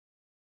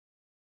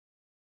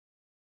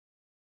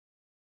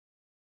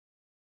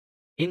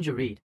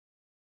Injured.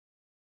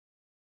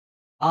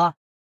 Ah.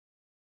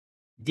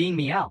 Dean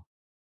meow.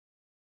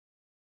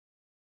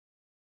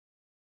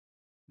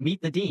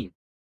 Meet the Dean.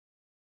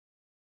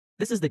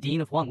 This is the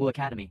Dean of Huangwu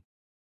Academy.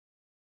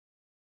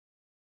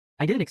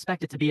 I didn't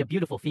expect it to be a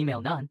beautiful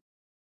female nun.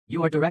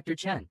 You are Director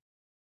Chen.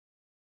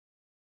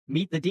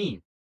 Meet the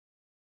Dean.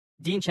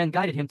 Dean Chen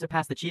guided him to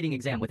pass the cheating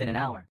exam within an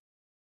hour.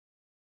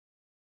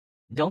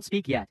 Don't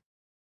speak yet.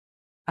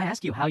 I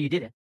ask you how you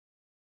did it.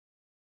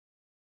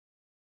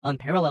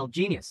 Unparalleled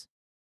genius.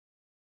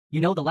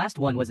 You know the last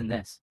one was in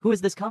this. Who is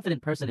this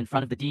confident person in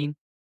front of the Dean?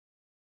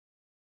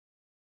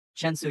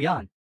 Chen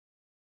Suyan.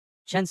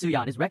 Chen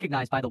Suyan is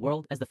recognized by the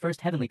world as the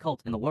first heavenly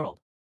cult in the world.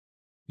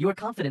 You are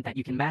confident that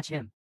you can match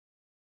him.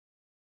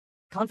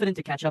 Confident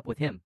to catch up with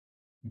him.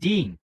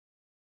 Dean.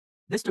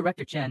 This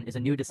Director Chen is a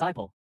new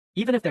disciple.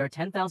 Even if there are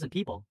 10,000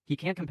 people, he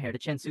can't compare to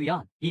Chen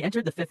Suyan. He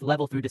entered the 5th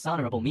level through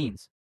dishonorable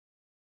means.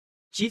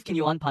 Chief, can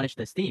you unpunish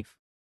this thief?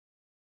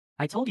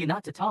 I told you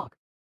not to talk.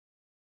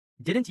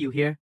 Didn't you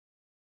hear?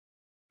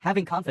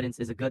 Having confidence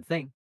is a good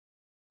thing.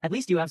 At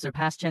least you have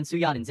surpassed Chen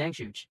Suyan in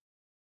Zangshuch.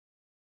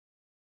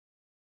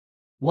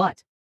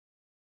 What?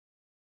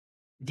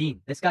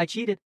 Dean, this guy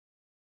cheated.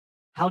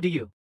 How do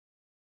you?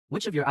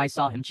 Which of your eyes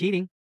saw him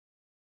cheating?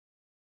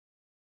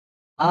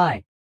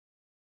 I.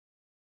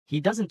 He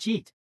doesn't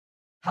cheat.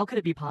 How could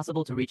it be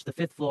possible to reach the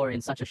 5th floor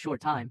in such a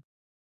short time?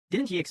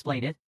 Didn't he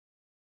explain it?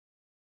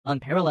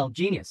 Unparalleled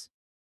genius.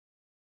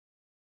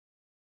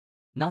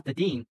 Not the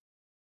Dean.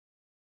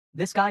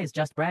 This guy is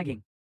just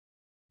bragging.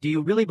 Do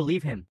you really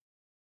believe him?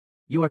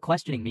 You are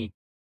questioning me.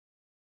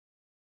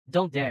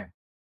 Don't dare.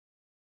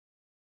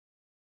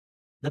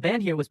 The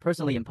ban here was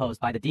personally imposed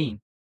by the Dean.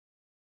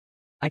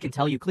 I can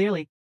tell you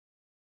clearly.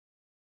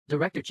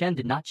 Director Chen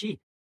did not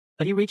cheat,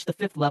 but he reached the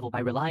 5th level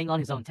by relying on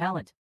his own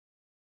talent.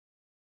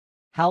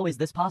 How is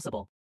this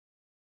possible?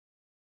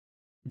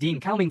 Dean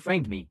Cao Ming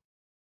framed me.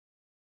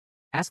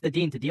 Ask the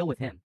Dean to deal with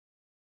him.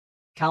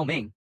 Cao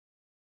Ming.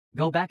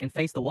 Go back and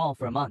face the wall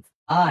for a month.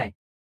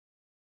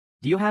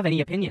 Do you have any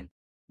opinion?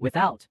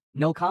 Without,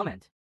 no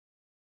comment.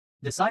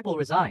 Disciple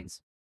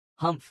resigns.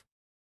 Humph.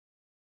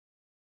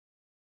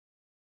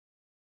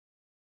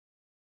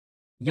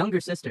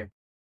 Younger sister.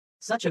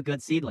 Such a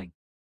good seedling.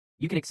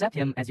 You can accept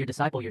him as your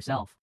disciple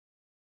yourself.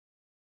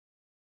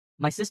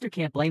 My sister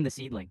can't blame the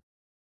seedling.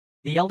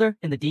 The elder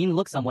and the Dean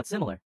look somewhat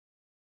similar.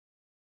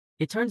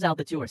 It turns out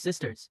the two are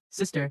sisters.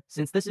 Sister,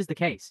 since this is the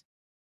case,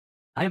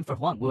 I am for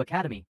Huangwu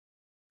Academy.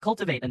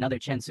 Cultivate another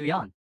Chen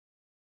Suyan.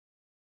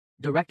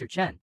 Director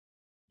Chen,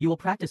 you will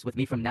practice with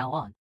me from now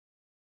on.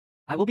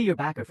 I will be your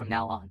backer from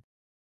now on.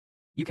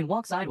 You can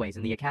walk sideways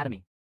in the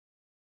academy.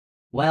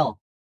 Well.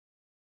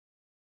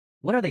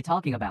 What are they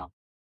talking about?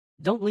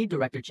 Don't lead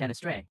Director Chen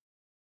astray.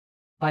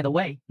 By the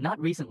way, not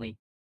recently.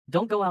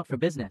 Don't go out for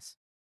business.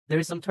 There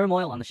is some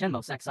turmoil on the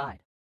Shenmo sect side.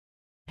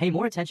 Pay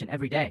more attention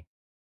every day.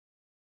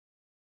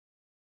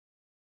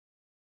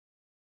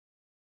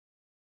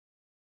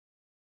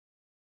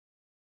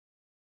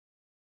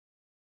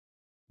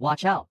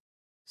 Watch out.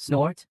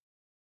 Snort.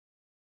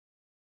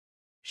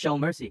 Show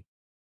mercy.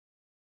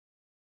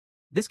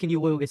 This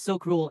Kinyu is so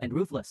cruel and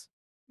ruthless.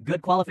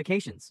 Good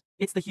qualifications.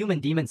 It's the human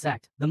demon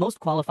sect, the most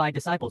qualified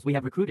disciples we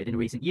have recruited in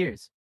recent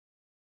years.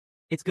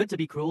 It's good to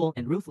be cruel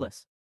and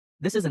ruthless.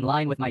 This is in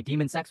line with my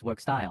demon sect's work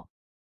style.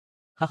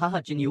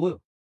 Hahaha, Jinyu.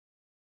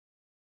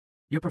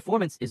 Your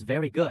performance is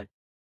very good.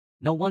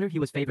 No wonder he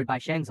was favored by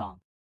Shangzong.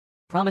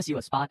 Promise you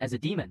a spot as a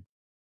demon.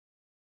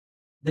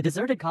 The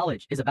deserted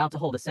college is about to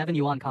hold a 7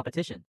 yuan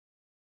competition.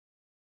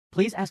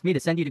 Please ask me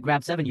to send you to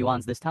grab 7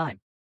 yuans this time.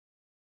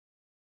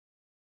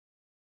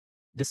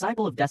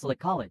 Disciple of Desolate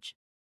College.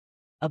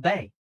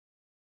 Obey.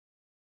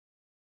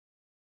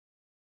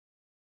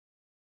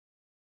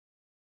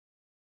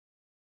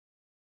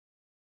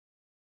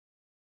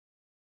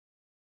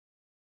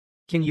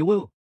 King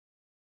Yu.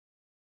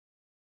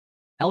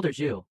 Elder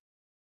Zhu.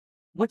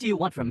 What do you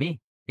want from me,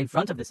 in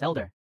front of this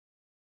elder?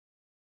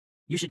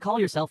 You should call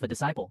yourself a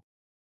disciple.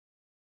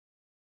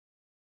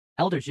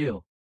 Elder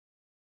Zhu.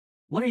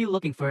 What are you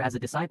looking for as a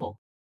disciple?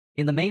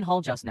 In the main hall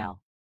just now.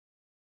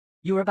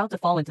 You are about to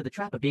fall into the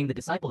trap of being the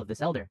disciple of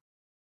this elder.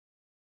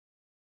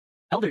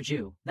 Elder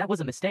Zhu, that was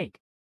a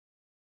mistake.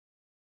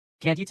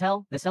 Can't you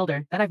tell, this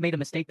elder, that I've made a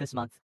mistake this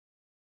month?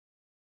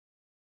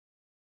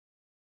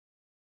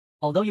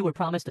 Although you were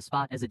promised a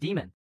spot as a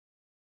demon.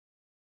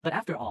 But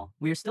after all,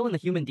 we are still in the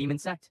human demon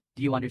sect,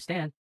 do you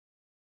understand?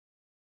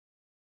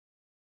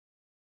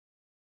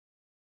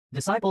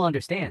 Disciple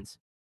understands.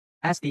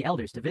 Ask the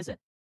elders to visit.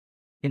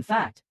 In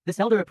fact, this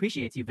elder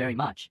appreciates you very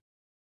much.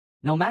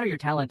 No matter your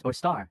talent or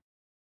star.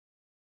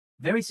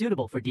 Very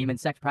suitable for demon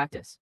sect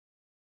practice.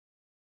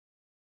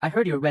 I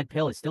heard your red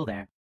pill is still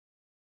there.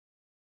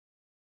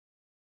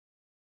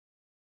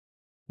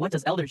 What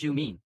does Elder Zhu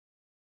mean?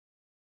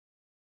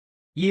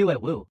 Yue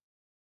Wu.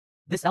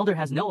 This elder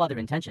has no other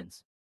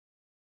intentions.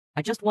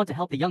 I just want to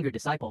help the younger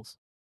disciples.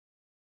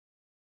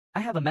 I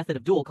have a method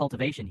of dual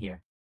cultivation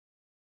here.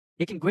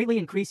 It can greatly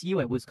increase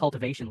Yue Wu's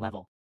cultivation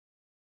level.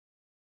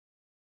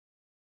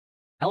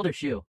 Elder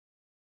Shu.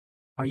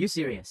 Are you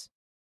serious?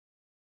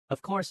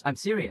 Of course, I'm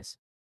serious.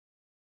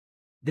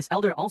 This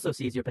elder also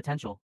sees your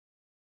potential.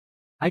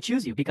 I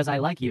choose you because I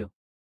like you.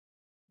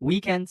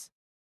 Weekends?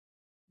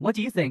 What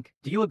do you think?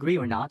 Do you agree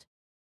or not?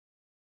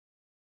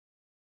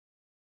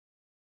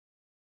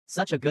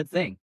 Such a good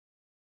thing.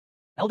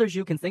 Elder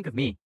Zhu can think of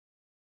me.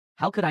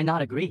 How could I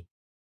not agree?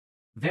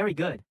 Very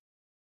good.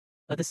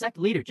 But the sect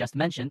leader just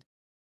mentioned.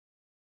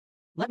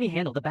 Let me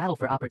handle the battle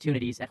for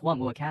opportunities at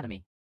Huangwu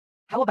Academy.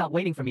 How about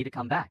waiting for me to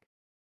come back?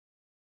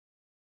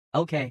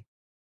 Okay.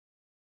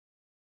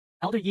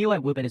 Elder Yue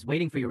Wubin is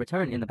waiting for your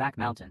return in the back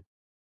mountain.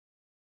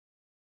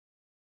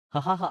 Ha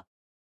ha ha.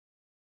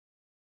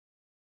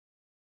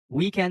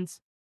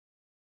 Weekends?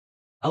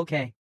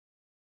 Okay.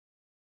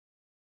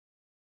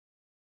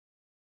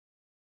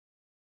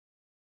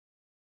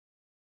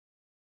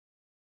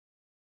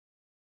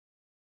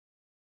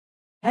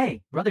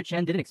 Hey, Brother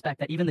Chen didn't expect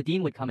that even the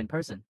dean would come in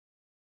person.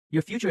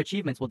 Your future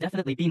achievements will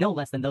definitely be no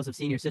less than those of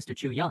senior sister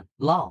Chu Yan.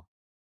 Lol.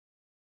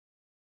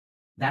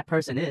 That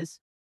person is...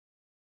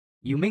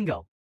 You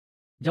Mingo.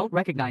 Don't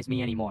recognize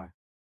me anymore.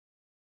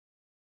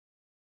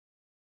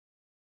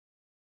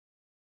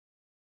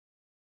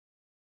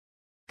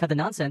 Cut the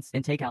nonsense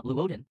and take out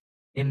Luoden.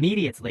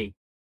 Immediately.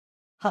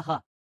 Haha.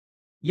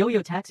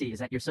 Yo-Yo Taxi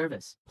is at your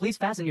service. Please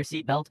fasten your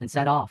seatbelt and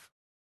set off.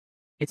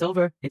 It's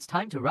over, it's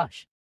time to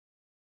rush.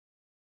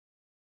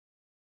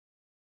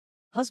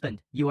 Husband,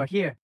 you are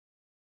here.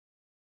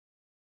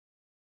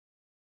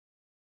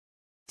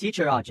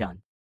 Teacher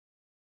Ajun.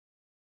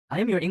 I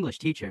am your English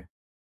teacher.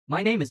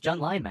 My name is Jun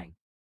Lianmeng.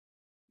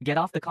 Get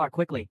off the car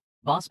quickly.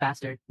 Boss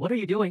bastard, what are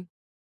you doing?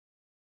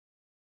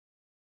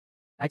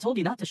 I told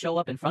you not to show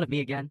up in front of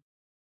me again.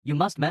 You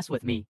must mess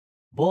with me.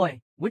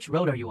 Boy, which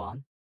road are you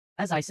on?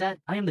 As I said,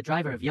 I am the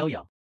driver of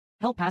Yo-Yo.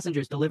 Help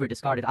passengers deliver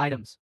discarded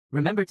items.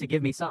 Remember to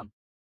give me some.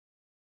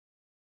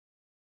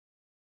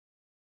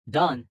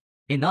 Done.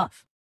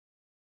 Enough.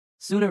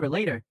 Sooner or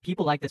later,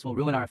 people like this will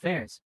ruin our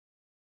affairs.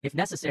 If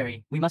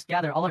necessary, we must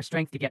gather all our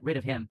strength to get rid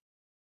of him.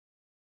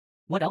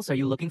 What else are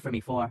you looking for me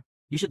for?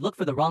 You should look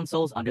for the wrong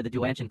souls under the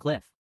Duanshan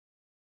cliff.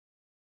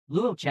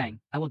 Luo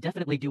Cheng, I will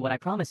definitely do what I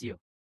promise you.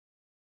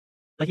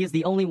 But he is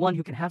the only one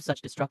who can have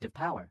such destructive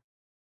power.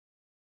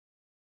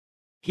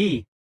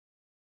 He.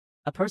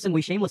 A person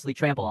we shamelessly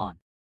trample on.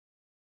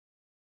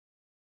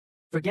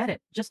 Forget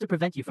it, just to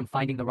prevent you from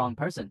finding the wrong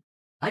person.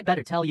 I'd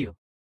better tell you.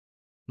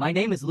 My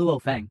name is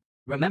Luo Feng.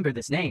 Remember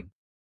this name.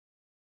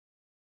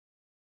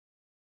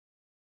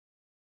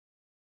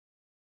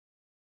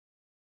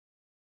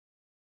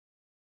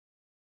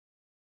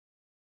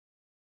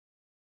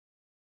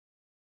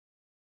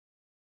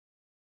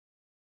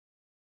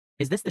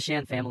 Is this the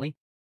Shan family?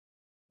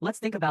 Let's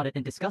think about it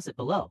and discuss it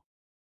below.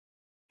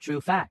 True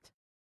fact.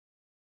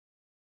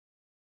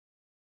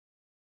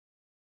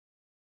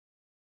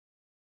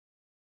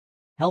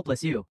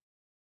 Helpless you.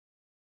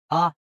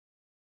 Ah.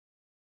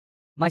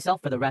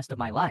 Myself for the rest of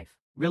my life.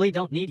 Really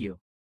don't need you.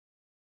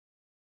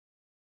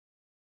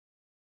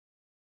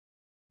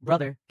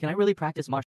 Brother, can I really practice martial